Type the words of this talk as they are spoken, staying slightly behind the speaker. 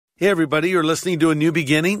Hey, everybody, you're listening to A New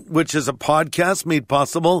Beginning, which is a podcast made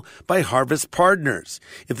possible by Harvest Partners.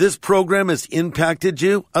 If this program has impacted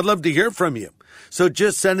you, I'd love to hear from you. So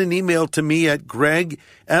just send an email to me at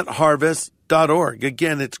greg@harvest.org.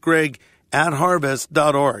 Again, it's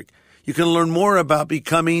greg@harvest.org. You can learn more about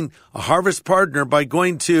becoming a Harvest Partner by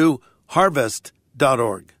going to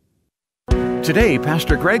harvest.org. Today,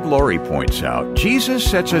 Pastor Greg Laurie points out Jesus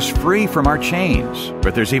sets us free from our chains,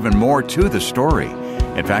 but there's even more to the story.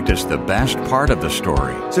 In fact, it's the best part of the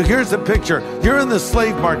story. So here's a picture. You're in the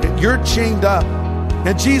slave market. You're chained up.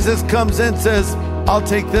 And Jesus comes in and says, I'll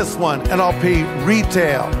take this one and I'll pay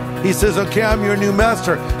retail. He says, okay, I'm your new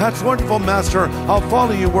master. That's wonderful, master. I'll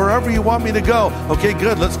follow you wherever you want me to go. Okay,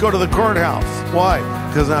 good. Let's go to the courthouse. Why?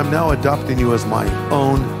 Because I'm now adopting you as my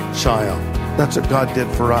own child. That's what God did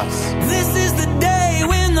for us. This is the day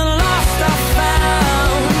when the lost are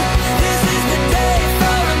found. This is the day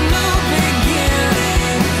for a new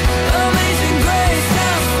beginning. Amazing grace,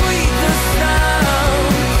 how sweet the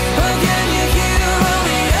sound. Again you hear all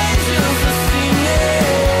the angels are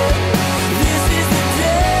singing. This is the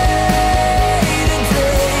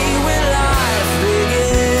day when life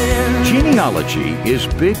begins. Genealogy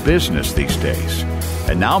is big business these days.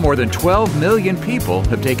 And now more than 12 million people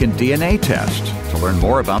have taken DNA tests to learn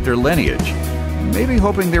more about their lineage, maybe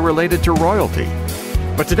hoping they're related to royalty.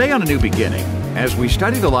 But today on A New Beginning, as we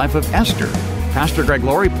study the life of Esther, Pastor Greg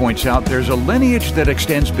Laurie points out there's a lineage that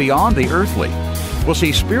extends beyond the earthly. We'll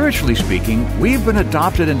see, spiritually speaking, we've been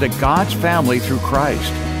adopted into God's family through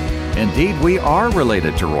Christ. Indeed, we are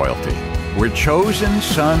related to royalty. We're chosen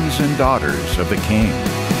sons and daughters of the King.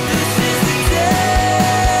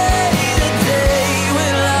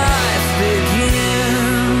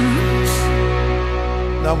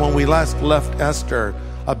 Now, when we last left Esther,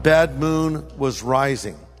 a bad moon was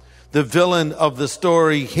rising. The villain of the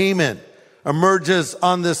story, Haman, emerges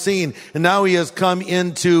on the scene, and now he has come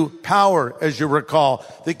into power, as you recall.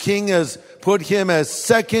 The king has put him as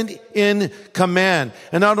second in command.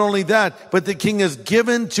 And not only that, but the king has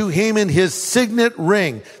given to Haman his signet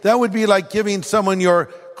ring. That would be like giving someone your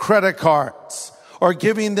credit cards or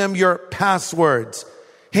giving them your passwords.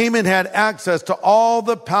 Haman had access to all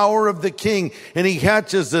the power of the king, and he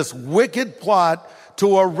hatches this wicked plot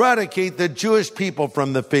to eradicate the Jewish people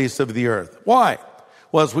from the face of the earth. Why?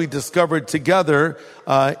 Well, as we discovered together,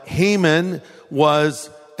 Haman was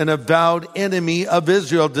an avowed enemy of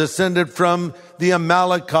Israel, descended from the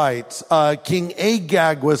Amalekites. King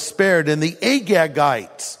Agag was spared, and the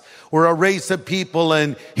Agagites were a race of people,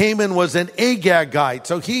 and Haman was an Agagite.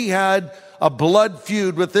 So he had a blood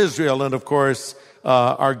feud with Israel, and of course,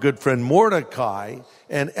 our good friend Mordecai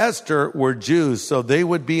and Esther were Jews, so they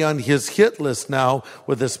would be on his hit list now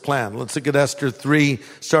with this plan. Let's look at Esther 3,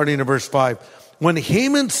 starting in verse 5. When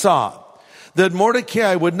Haman saw that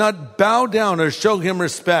Mordecai would not bow down or show him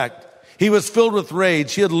respect, he was filled with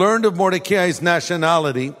rage. He had learned of Mordecai's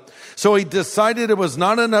nationality, so he decided it was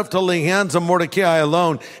not enough to lay hands on Mordecai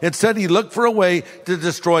alone. Instead, he looked for a way to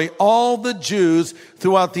destroy all the Jews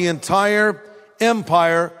throughout the entire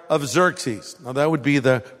empire of Xerxes. Now that would be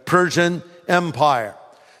the Persian Empire.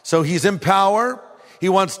 So he's in power. He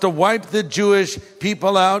wants to wipe the Jewish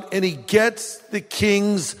people out, and he gets the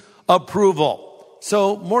king's approval.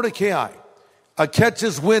 So Mordecai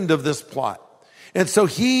catches wind of this plot. And so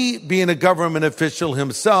he, being a government official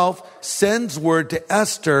himself, sends word to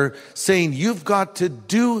Esther saying, you've got to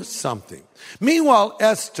do something. Meanwhile,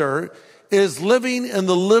 Esther is living in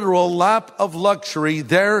the literal lap of luxury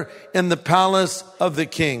there in the palace of the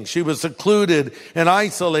king. She was secluded and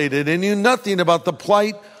isolated and knew nothing about the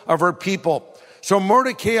plight of her people. So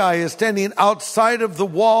Mordecai is standing outside of the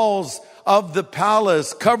walls of the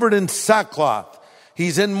palace, covered in sackcloth.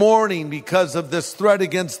 He's in mourning because of this threat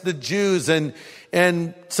against the Jews, and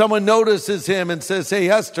someone notices him and says, hey,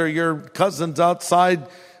 Esther, your cousin's outside,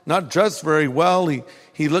 not dressed very well.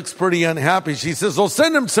 He looks pretty unhappy. She says, well,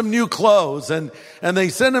 send him some new clothes. And they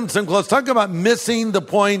send him some clothes. Talk about missing the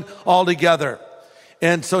point altogether.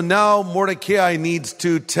 And so now Mordecai needs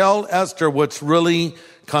to tell Esther what's really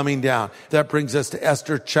coming down. That brings us to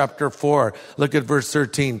Esther chapter 4. Look at verse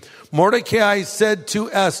 13. Mordecai said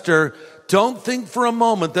to Esther, don't think for a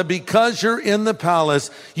moment that because you're in the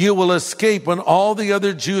palace, you will escape when all the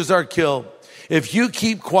other Jews are killed. If you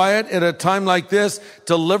keep quiet at a time like this,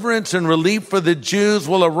 deliverance and relief for the Jews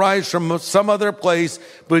will arise from some other place,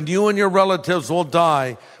 but you and your relatives will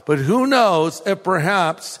die. But who knows if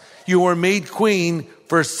perhaps you were made queen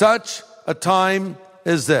for such a time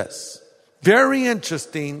as this. Very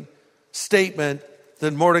interesting statement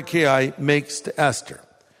that Mordecai makes to Esther.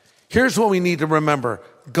 Here's what we need to remember.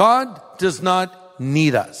 God does not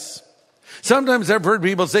need us. Sometimes I've heard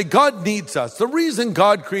people say, God needs us. The reason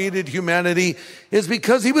God created humanity is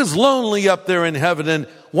because he was lonely up there in heaven and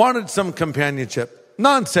wanted some companionship.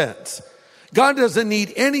 Nonsense. God doesn't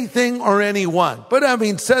need anything or anyone. But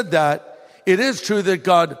having said that, it is true that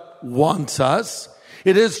God wants us.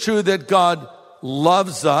 It is true that God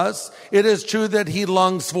loves us. It is true that he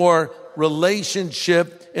longs for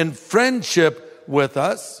relationship and friendship with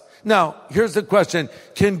us. Now, here's the question.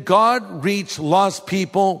 Can God reach lost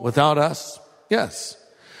people without us? Yes.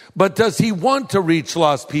 But does he want to reach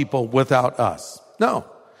lost people without us? No.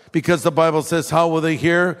 Because the Bible says, how will they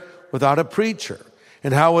hear without a preacher?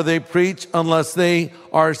 And how will they preach unless they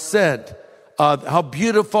are sent? How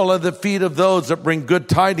beautiful are the feet of those that bring good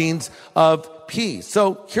tidings of peace.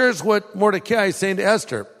 So here's what Mordecai is saying to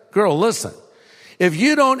Esther. Girl, listen. If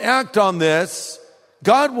you don't act on this,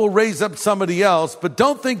 God will raise up somebody else, but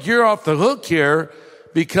don't think you're off the hook here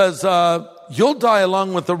because you'll die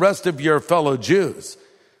along with the rest of your fellow Jews.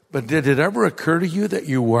 But did it ever occur to you that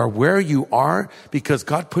you are where you are because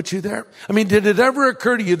God put you there? I mean, did it ever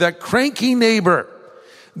occur to you that cranky neighbor,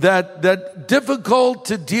 that difficult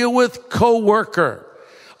to deal with coworker,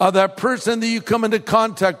 that person that you come into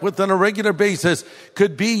contact with on a regular basis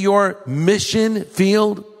could be your mission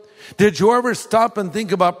field? Did you ever stop and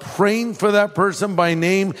think about praying for that person by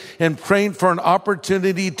name and praying for an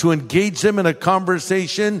opportunity to engage them in a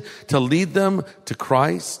conversation to lead them to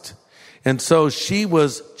Christ? And so she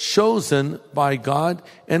was chosen by God,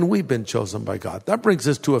 and we've been chosen by God. That brings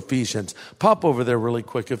us to Ephesians. Pop over there really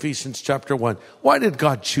quick, Ephesians chapter 1. Why did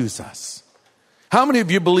God choose us? How many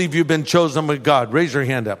of you believe you've been chosen by God? Raise your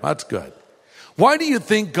hand up. That's good. Why do you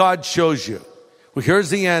think God chose you? Well, here's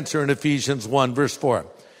the answer in Ephesians 1, verse 4.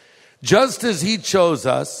 Just as he chose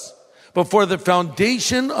us before the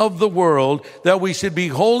foundation of the world, that we should be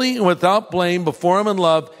holy and without blame before him in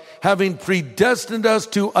love, having predestined us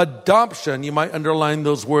to adoption. You might underline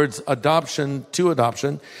those words, adoption, to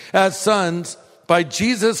adoption, as sons by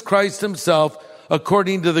Jesus Christ himself,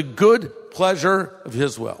 according to the good pleasure of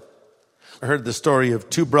his will. I heard the story of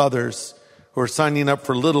two brothers who were signing up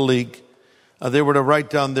for Little League. They were to write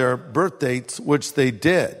down their birth dates, which they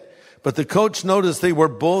did. But the coach noticed they were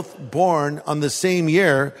both born on the same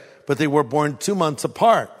year, but they were born 2 months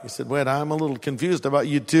apart. He said, wait, I'm a little confused about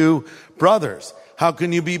you two brothers. How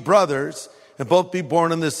can you be brothers and both be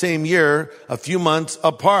born in the same year, a few months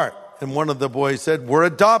apart? And one of the boys said, we're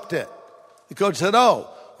adopted. The coach said, oh,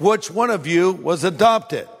 which one of you was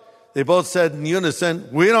adopted? They both said in unison,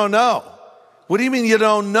 we don't know. What do you mean you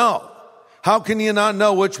don't know? How can you not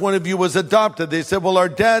know which one of you was adopted? They said, well, our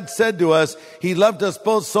dad said to us, he loved us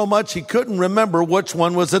both so much he couldn't remember which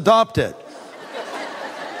one was adopted.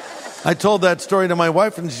 I told that story to my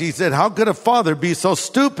wife and she said, how could a father be so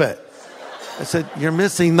stupid? I said, you're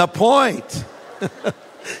missing the point.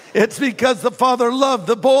 It's because the father loved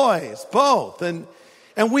the boys, both. And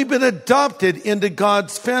we've been adopted into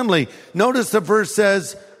God's family. Notice the verse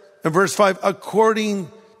says in verse 5, according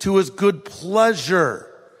to his good pleasure.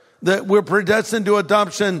 That we're predestined to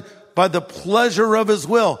adoption by the pleasure of his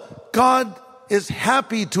will. God is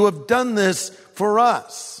happy to have done this for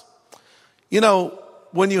us. You know,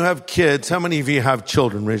 when you have kids, how many of you have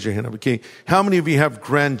children? Raise your hand up. Okay. How many of you have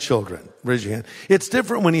grandchildren? Raise your hand. It's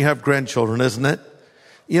different when you have grandchildren, isn't it?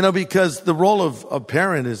 You know, because the role of a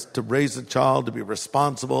parent is to raise a child, to be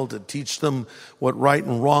responsible, to teach them what right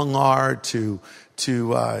and wrong are, to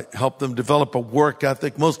help them develop a work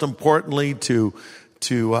ethic. Most importantly, to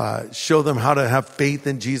show them how to have faith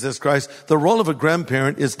in Jesus Christ. The role of a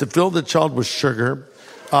grandparent is to fill the child with sugar,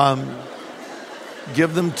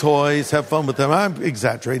 give them toys, have fun with them. I'm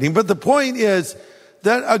exaggerating, but the point is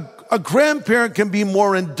that a grandparent can be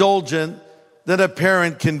more indulgent than a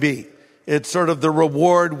parent can be. It's sort of the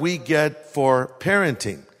reward we get for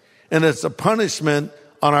parenting. And it's a punishment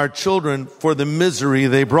on our children for the misery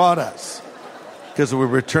they brought us. Because we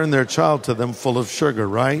return their child to them full of sugar,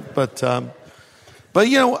 right? But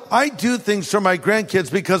you know, I do things for my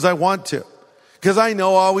grandkids because I want to. Because I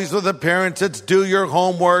know always with the parents, it's do your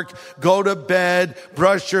homework, go to bed,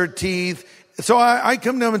 brush your teeth. So I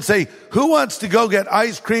come to them and say, who wants to go get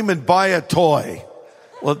ice cream and buy a toy?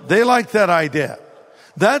 Well, they like that idea.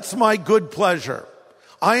 That's my good pleasure.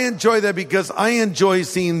 I enjoy that because I enjoy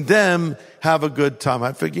seeing them have a good time.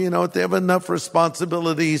 I figure, you know what, they have enough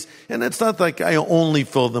responsibilities, and it's not like I only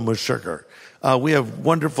fill them with sugar. We have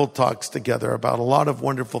wonderful talks together about a lot of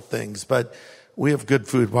wonderful things, but we have good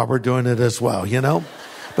food while we're doing it as well, you know?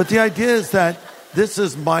 But the idea is that this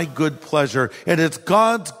is my good pleasure, and it's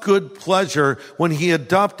God's good pleasure when he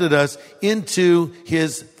adopted us into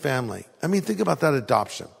his family. I mean, think about that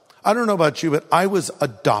adoption. I don't know about you, but I was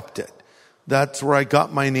adopted. That's where I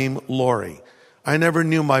got my name, Laurie. I never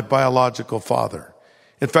knew my biological father.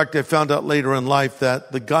 In fact, I found out later in life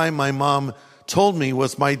that the guy my mom told me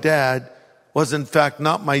was my dad was in fact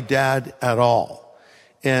not my dad at all.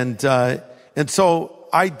 And so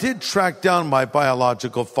I did track down my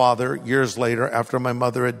biological father years later after my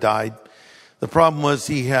mother had died. The problem was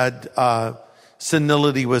he had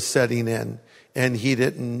senility was setting in, and he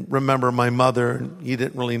didn't remember my mother, and he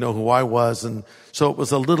didn't really know who I was, and so it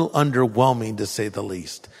was a little underwhelming to say the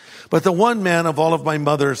least. But the one man of all of my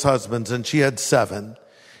mother's husbands, and she had 7,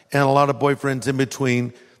 and a lot of boyfriends in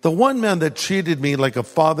between, the one man that treated me like a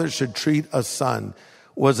father should treat a son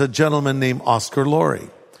was a gentleman named Laurie.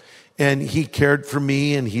 And he cared for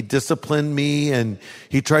me, and he disciplined me, and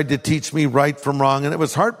he tried to teach me right from wrong. And it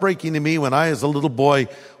was heartbreaking to me when I, as a little boy,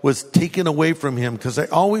 was taken away from him, because I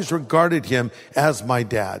always regarded him as my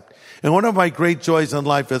dad. And one of my great joys in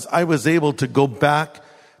life is I was able to go back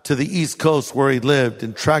to the East Coast where he lived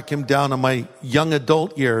and track him down in my young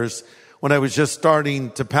adult years when I was just starting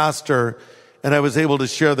to pastor, and I was able to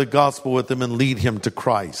share the gospel with him and lead him to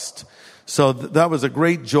Christ. So that was a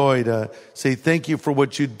great joy to say thank you for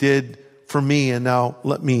what you did for me, and now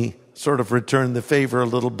let me sort of return the favor a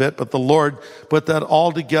little bit. But the Lord put that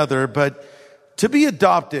all together. But to be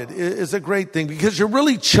adopted is a great thing, because you're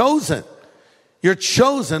really chosen. You're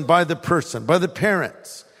chosen by the person, by the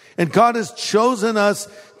parents. And God has chosen us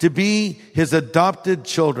to be his adopted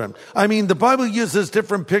children. I mean, the Bible uses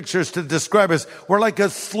different pictures to describe us. We're like a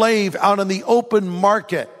slave out in the open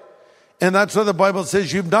market. And that's why the Bible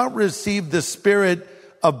says you've not received the spirit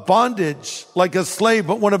of bondage like a slave,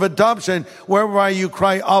 but one of adoption, whereby you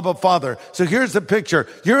cry, Abba, Father. So here's the picture.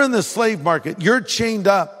 You're in the slave market. You're chained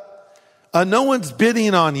up. No one's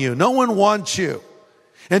bidding on you. No one wants you.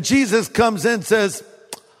 And Jesus comes in and says,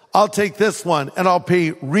 I'll take this one and I'll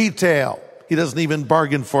pay retail. He doesn't even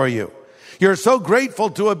bargain for you. You're so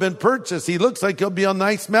grateful to have been purchased. He looks like he'll be a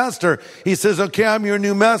nice master. He says, okay, I'm your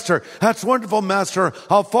new master. That's wonderful, master.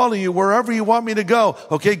 I'll follow you wherever you want me to go.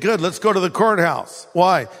 Okay, good. Let's go to the courthouse.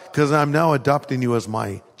 Why? Because I'm now adopting you as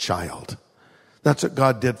my child. That's what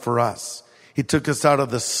God did for us. He took us out of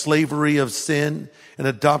the slavery of sin and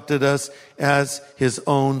adopted us as his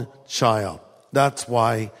own child. That's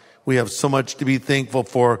why we have so much to be thankful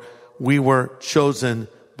for. We were chosen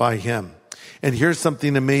by him. And here's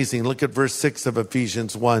something amazing. Look at verse 6 of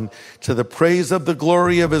Ephesians 1. To the praise of the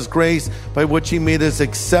glory of his grace, by which he made us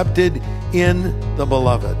accepted in the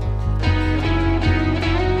beloved.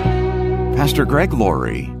 Pastor Greg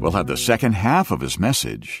Laurie will have the second half of his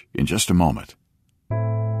message in just a moment.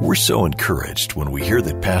 We're so encouraged when we hear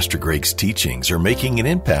that Pastor Greg's teachings are making an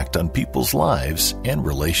impact on people's lives and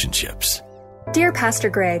relationships. Dear Pastor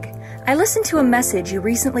Greg, I listened to a message you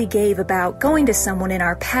recently gave about going to someone in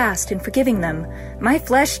our past and forgiving them. My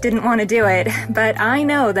flesh didn't want to do it, but I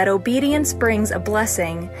know that obedience brings a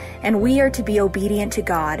blessing, and we are to be obedient to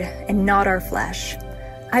God and not our flesh.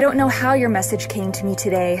 I don't know how your message came to me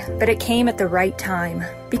today, but it came at the right time,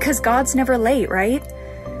 because God's never late, right?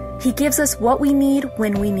 He gives us what we need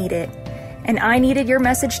when we need it, and I needed your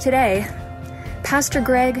message today. Pastor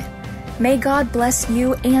Greg, may God bless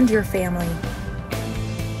you and your family.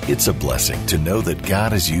 It's a blessing to know that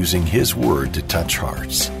God is using his word to touch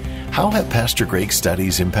hearts. How have Pastor Greg's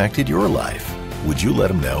studies impacted your life? Would you let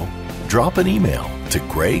him know? Drop an email to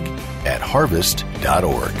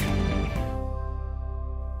greg@harvest.org.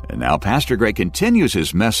 And now Pastor Greg continues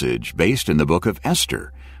his message based in the book of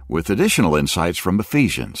Esther with additional insights from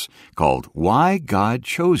Ephesians called Why God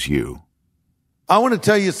Chose You. I want to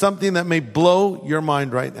tell you something that may blow your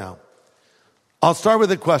mind right now. I'll start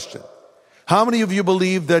with a question. How many of you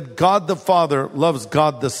believe that God the Father loves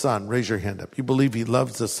God the Son? Raise your hand up. You believe he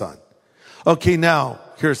loves the Son. Okay, now,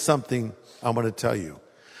 here's something I want to tell you.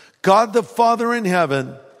 God the Father in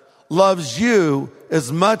heaven loves you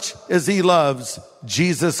as much as he loves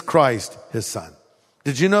Jesus Christ, his Son.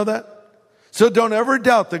 Did you know that? So don't ever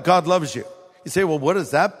doubt that God loves you. You say, well, what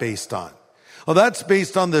is that based on? Well, that's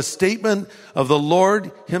based on the statement of the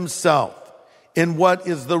Lord himself in what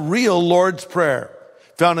is the real Lord's Prayer.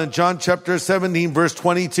 Found in John chapter 17, verse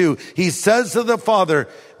 22, he says to the Father,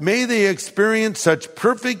 may they experience such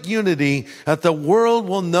perfect unity that the world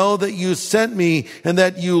will know that you sent me and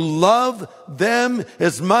that you love them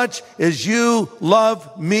as much as you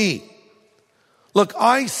love me. Look,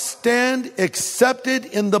 I stand accepted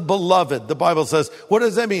in the beloved. The Bible says, what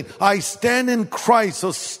does that mean? I stand in Christ.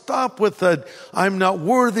 So stop with that. I'm not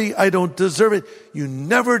worthy. I don't deserve it. You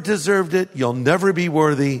never deserved it. You'll never be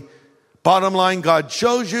worthy. Bottom line, God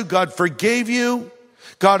chose you, God forgave you,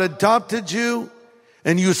 God adopted you,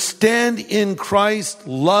 and you stand in Christ,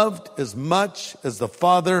 loved as much as the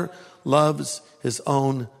Father loves his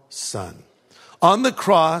own Son. On the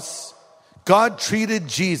cross, God treated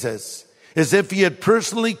Jesus as if he had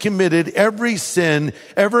personally committed every sin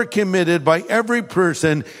ever committed by every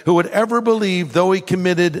person who would ever believe, though he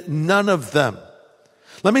committed none of them.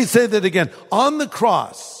 Let me say that again. On the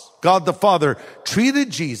cross, God the Father treated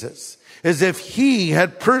Jesus as if he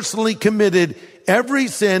had personally committed every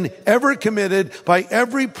sin ever committed by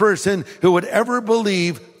every person who would ever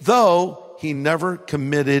believe, though he never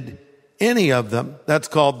committed any of them. That's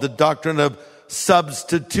called the doctrine of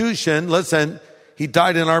substitution. Listen, he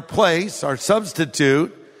died in our place, our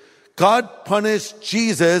substitute. God punished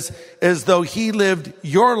Jesus as though he lived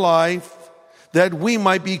your life, that we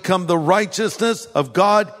might become the righteousness of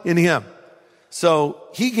God in him. So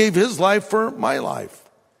he gave his life for my life.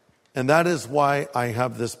 And that is why I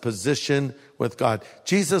have this position with God.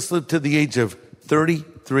 Jesus lived to the age of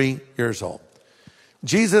 33 years old.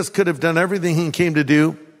 Jesus could have done everything he came to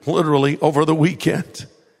do literally over the weekend.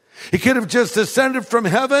 He could have just ascended from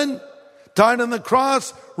heaven, died on the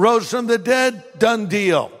cross, rose from the dead, done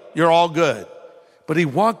deal. You're all good. But he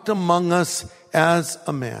walked among us as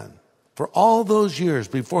a man for all those years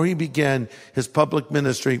before he began his public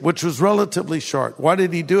ministry, which was relatively short. Why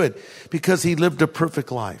did he do it? Because he lived a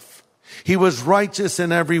perfect life. He was righteous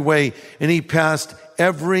in every way, and he passed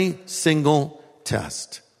every single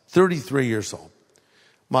test. 33 years old.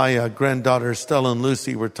 My granddaughter Stella and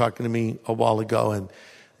Lucy were talking to me a while ago, and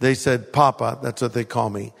they said, Papa, that's what they call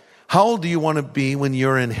me, how old do you want to be when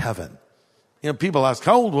you're in heaven? People ask,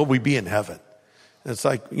 how old will we be in heaven? And it's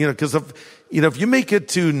like, because if you make it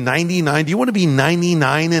to 99, do you want to be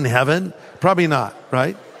 99 in heaven? Probably not,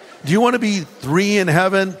 right? Do you want to be 3 in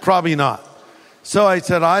heaven? Probably not. So I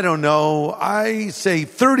said, I don't know. I say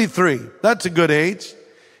 33. That's a good age.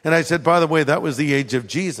 And I said, by the way, that was the age of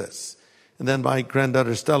Jesus. And then my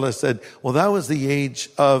granddaughter Stella said, well, that was the age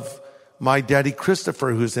of my daddy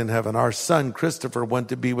Christopher, who's in heaven. Our son Christopher went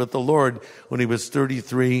to be with the Lord when he was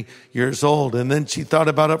 33 years old. And then she thought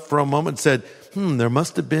about it for a moment and said, there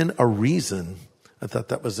must have been a reason. I thought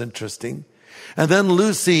that was interesting. And then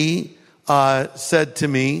Lucy said to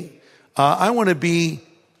me, I want to be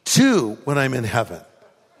 2 when I'm in heaven.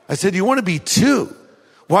 I said, you want to be 2?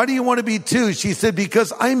 Why do you want to be 2? She said,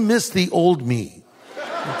 because I miss the old me.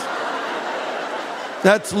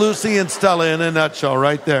 That's Lucy and Stella in a nutshell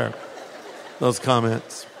right there. Those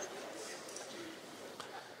comments.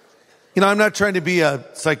 I'm not trying to be a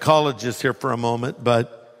psychologist here for a moment,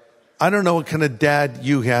 but I don't know what kind of dad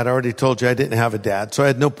you had. I already told you I didn't have a dad, so I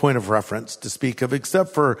had no point of reference to speak of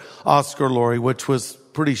except for Oscar Laurie, which was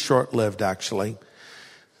pretty short-lived, actually.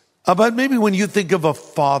 But maybe when you think of a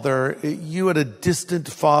father, you had a distant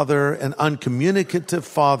father, an uncommunicative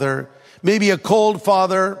father, maybe a cold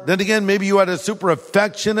father. Then again, maybe you had a super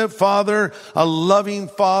affectionate father, a loving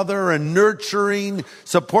father, a nurturing,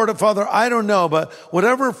 supportive father. I don't know, but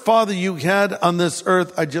whatever father you had on this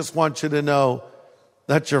earth, I just want you to know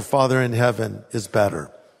that your father in heaven is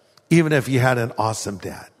better, even if you had an awesome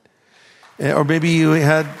dad. Or maybe you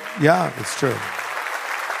had, it's true.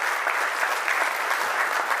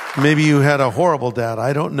 Maybe you had a horrible dad.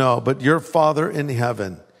 I don't know, but your father in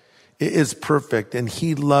heaven is perfect, and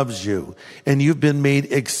he loves you, and you've been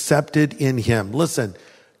made accepted in him. Listen,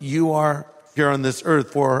 you are here on this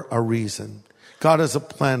earth for a reason. God has a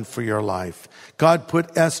plan for your life. God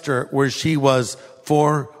put Esther where she was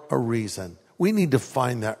for a reason. We need to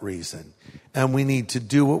find that reason, and we need to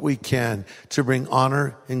do what we can to bring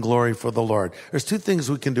honor and glory for the Lord. There's 2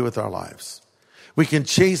 things we can do with our lives. We can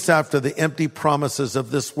chase after the empty promises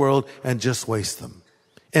of this world and just waste them,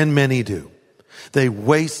 and many do. They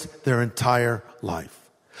waste their entire life.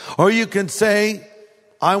 Or you can say,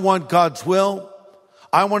 I want God's will.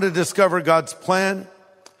 I want to discover God's plan.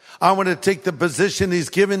 I want to take the position he's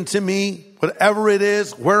given to me, whatever it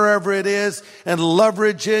is, wherever it is, and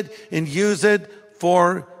leverage it and use it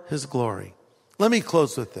for his glory. Let me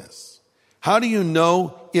close with this. How do you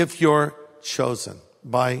know if you're chosen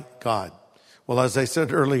by God? Well, as I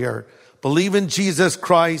said earlier, believe in Jesus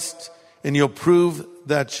Christ and you'll prove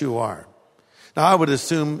that you are. Now, I would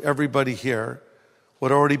assume everybody here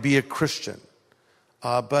would already be a Christian.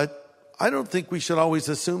 But I don't think we should always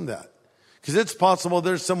assume that. Because it's possible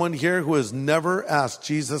there's someone here who has never asked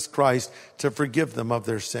Jesus Christ to forgive them of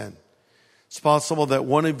their sin. It's possible that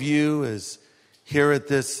one of you is here at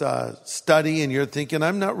this study and you're thinking,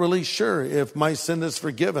 I'm not really sure if my sin is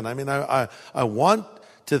forgiven. I mean, I want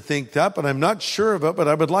to think that, but I'm not sure of it, but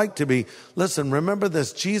I would like to be. Listen, remember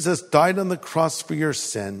this. Jesus died on the cross for your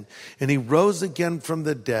sin, and he rose again from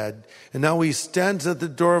the dead, and now he stands at the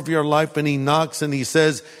door of your life, and he knocks, and he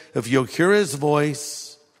says, if you'll hear his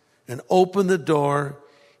voice and open the door,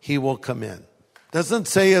 he will come in. Doesn't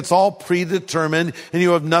say it's all predetermined and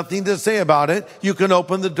you have nothing to say about it. You can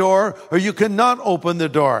open the door or you cannot open the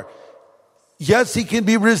door. Yes, he can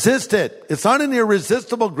be resisted. It's not an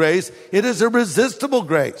irresistible grace. It is a resistible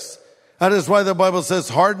grace. That is why the Bible says,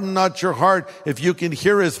 harden not your heart if you can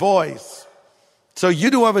hear his voice. So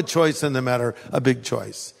you do have a choice in the matter, a big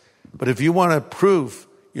choice. But if you want to prove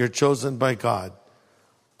you're chosen by God,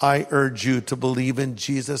 I urge you to believe in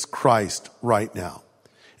Jesus Christ right now.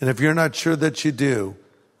 And if you're not sure that you do,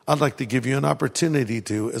 I'd like to give you an opportunity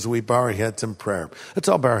to as we bow our heads in prayer. Let's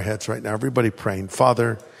all bow our heads right now. Everybody praying.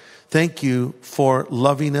 Father, thank you for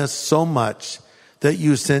loving us so much that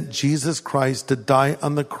you sent Jesus Christ to die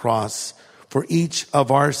on the cross for each of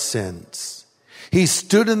our sins. He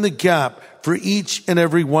stood in the gap for each and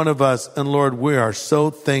every one of us. And Lord, we are so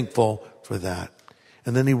thankful for that.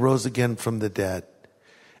 And then he rose again from the dead.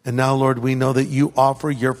 And now, Lord, we know that you offer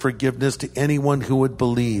your forgiveness to anyone who would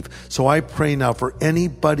believe. So I pray now for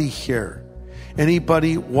anybody here,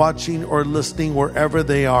 anybody watching or listening wherever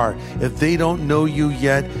they are, if they don't know you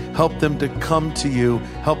yet, help them to come to you,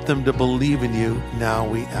 help them to believe in you. Now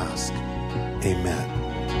we ask. Amen.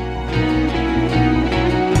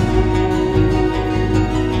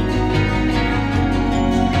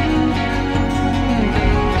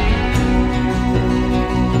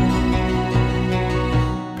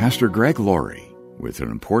 Pastor Greg Laurie with an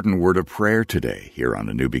important word of prayer today here on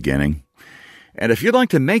A New Beginning. And if you'd like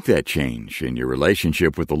to make that change in your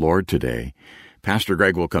relationship with the Lord today, Pastor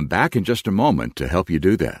Greg will come back in just a moment to help you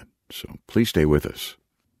do that. So please stay with us.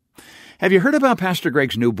 Have you heard about Pastor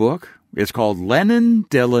Greg's new book? It's called Lennon,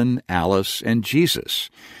 Dylan, Alice, and Jesus.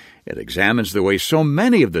 It examines the way so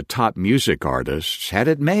many of the top music artists had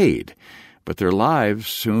it made, but their lives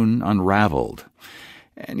soon unraveled.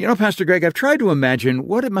 And, Pastor Greg, I've tried to imagine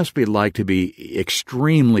what it must be like to be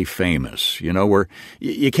extremely famous, where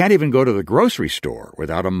you can't even go to the grocery store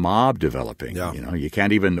without a mob developing. Yeah. You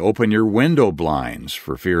can't even open your window blinds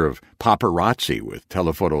for fear of paparazzi with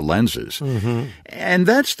telephoto lenses. Mm-hmm. And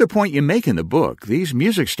that's the point you make in the book. These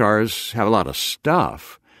music stars have a lot of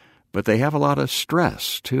stuff, but they have a lot of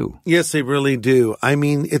stress, too. Yes, they really do. I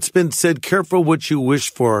mean, it's been said, careful what you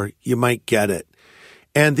wish for, you might get it.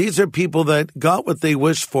 And these are people that got what they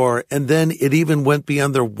wished for, and then it even went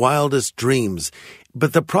beyond their wildest dreams.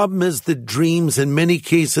 But the problem is the dreams, in many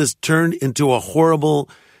cases, turned into a horrible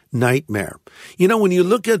nightmare. When you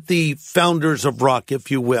look at the founders of rock,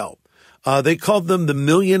 if you will, they called them the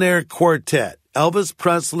Millionaire Quartet. Elvis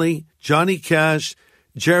Presley, Johnny Cash,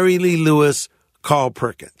 Jerry Lee Lewis, Carl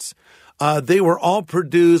Perkins. They were all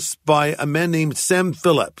produced by a man named Sam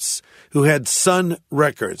Phillips, who had Sun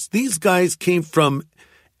Records. These guys came from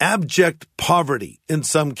abject poverty in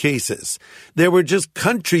some cases. They were just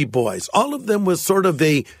country boys. All of them was sort of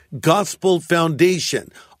a gospel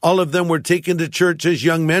foundation. All of them were taken to church as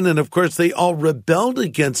young men, and of course they all rebelled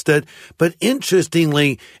against it. But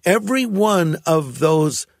interestingly, every one of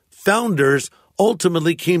those founders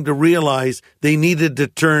ultimately came to realize they needed to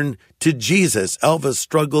turn to Jesus. Elvis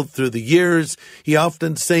struggled through the years. He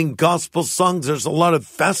often sang gospel songs. There's a lot of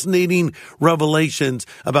fascinating revelations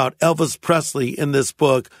about Elvis Presley in this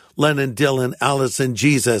book, Lennon, Dylan, Alice, and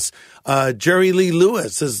Jesus. Jerry Lee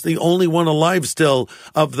Lewis is the only one alive still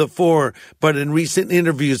of the four, but in recent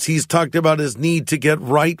interviews, he's talked about his need to get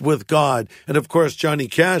right with God. And of course, Johnny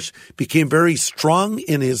Cash became very strong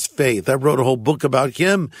in his faith. I wrote a whole book about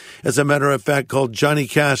him, as a matter of fact, called Johnny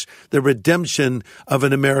Cash, The Redemption of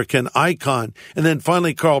an American Icon. And then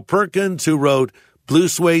finally, Carl Perkins, who wrote Blue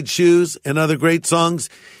Suede Shoes and other great songs.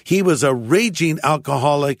 He was a raging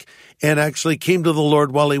alcoholic and actually came to the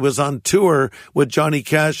Lord while he was on tour with Johnny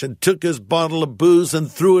Cash and took his bottle of booze and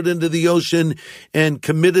threw it into the ocean and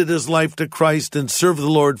committed his life to Christ and served the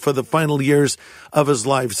Lord for the final years of his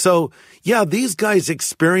life. So, yeah, these guys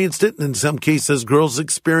experienced it. In some cases, girls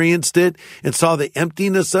experienced it and saw the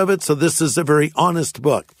emptiness of it. So this is a very honest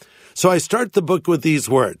book. So I start the book with these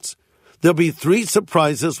words. There'll be 3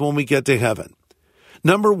 surprises when we get to heaven.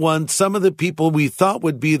 Number 1, some of the people we thought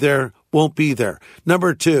would be there won't be there.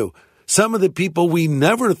 Number 2, some of the people we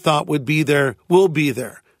never thought would be there will be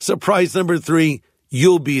there. Surprise number 3,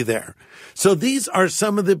 you'll be there. So these are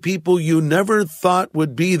some of the people you never thought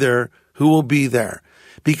would be there who will be there,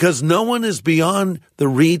 because no one is beyond the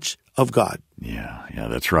reach of God. Yeah,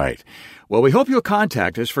 that's right. Well, we hope you'll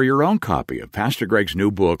contact us for your own copy of Pastor Greg's new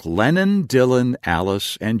book, Lennon, Dylan,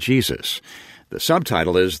 Alice, and Jesus. The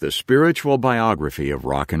subtitle is The Spiritual Biography of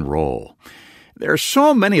Rock and Roll. There are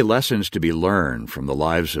so many lessons to be learned from the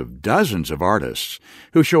lives of dozens of artists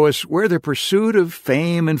who show us where the pursuit of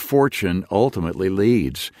fame and fortune ultimately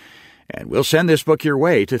leads. And we'll send this book your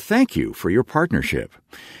way to thank you for your partnership.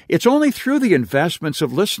 It's only through the investments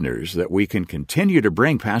of listeners that we can continue to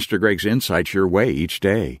bring Pastor Greg's insights your way each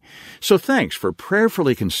day. So thanks for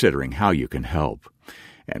prayerfully considering how you can help.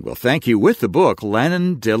 And we'll thank you with the book,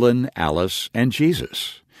 Lennon, Dylan, Alice, and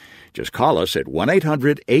Jesus. Just call us at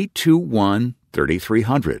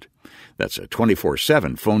 1-800-821-3300. That's a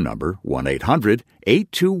 24/7 phone number,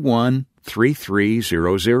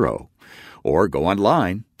 1-800-821-3300. Or go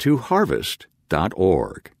online to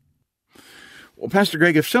harvest.org. Well, Pastor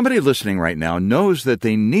Greg, if somebody listening right now knows that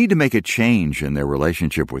they need to make a change in their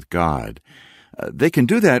relationship with God, they can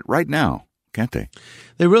do that right now, can't they?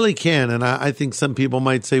 They really can. And I think some people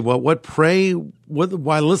might say, well, pray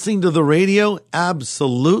while listening to the radio?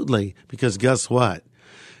 Absolutely. Because guess what?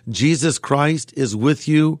 Jesus Christ is with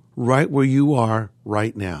you right where you are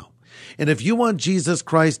right now. And if you want Jesus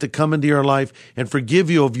Christ to come into your life and forgive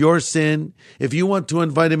you of your sin, if you want to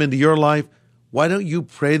invite him into your life, why don't you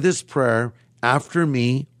pray this prayer after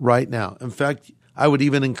me right now? In fact, I would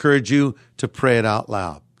even encourage you to pray it out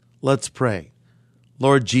loud. Let's pray.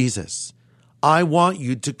 Lord Jesus, I want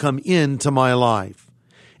you to come into my life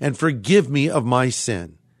and forgive me of my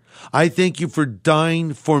sin. I thank you for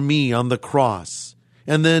dying for me on the cross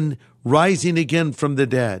and then rising again from the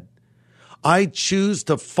dead. I choose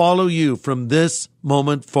to follow you from this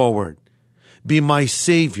moment forward. Be my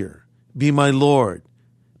Savior, be my Lord,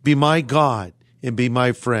 be my God, and be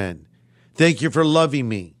my friend. Thank you for loving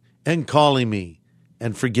me and calling me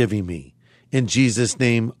and forgiving me. In Jesus'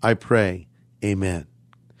 name I pray. Amen.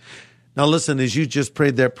 Now listen, as you just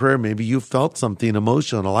prayed that prayer, maybe you felt something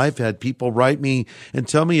emotional. I've had people write me and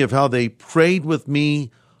tell me of how they prayed with me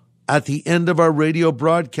at the end of our radio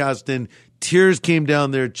broadcast and tears came down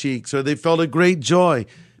their cheeks, or they felt a great joy.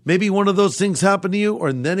 Maybe one of those things happened to you,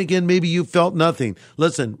 or then again, maybe you felt nothing.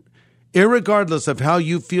 Listen, irregardless of how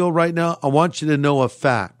you feel right now, I want you to know a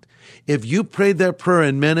fact. If you prayed that prayer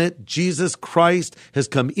and meant it, Jesus Christ has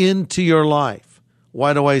come into your life.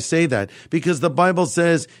 Why do I say that? Because the Bible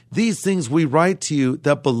says, these things we write to you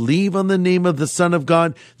that believe on the name of the Son of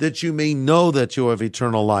God, that you may know that you have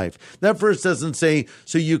eternal life. That verse doesn't say,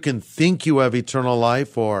 so you can think you have eternal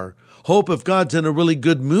life, or hope if God's in a really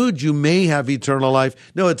good mood, you may have eternal life.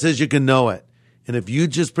 No, it says you can know it. And if you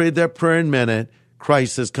just prayed that prayer and meant it,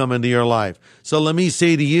 Christ has come into your life. So let me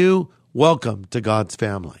say to you, welcome to God's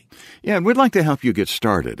family. Yeah, and we'd like to help you get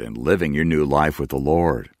started in living your new life with the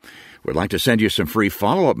Lord. We'd like to send you some free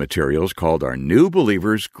follow-up materials called our New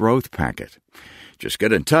Believers Growth Packet. Just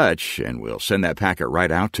get in touch, and we'll send that packet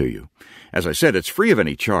right out to you. As I said, it's free of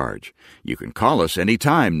any charge. You can call us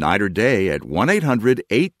anytime, night or day, at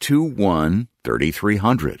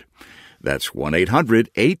 1-800-821-3300. That's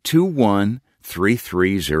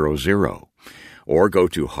 1-800-821-3300. Or go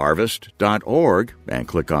to harvest.org and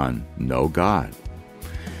click on Know God.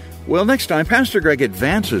 Well, next time, Pastor Greg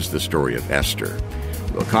advances the story of Esther.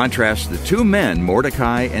 We'll contrast the two men,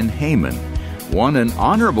 Mordecai and Haman, one an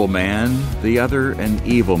honorable man, the other an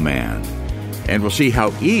evil man. And we'll see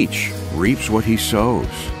how each reaps what he sows.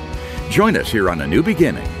 Join us here on A New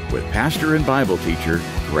Beginning with pastor and Bible teacher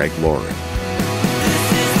Greg Laurie.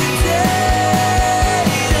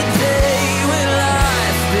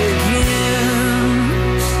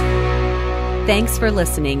 Thanks for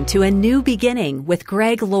listening to A New Beginning with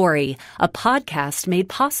Greg Laurie, a podcast made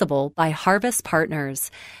possible by Harvest Partners,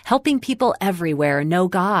 helping people everywhere know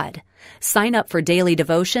God. Sign up for daily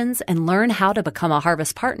devotions and learn how to become a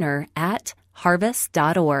Harvest Partner at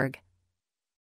harvest.org.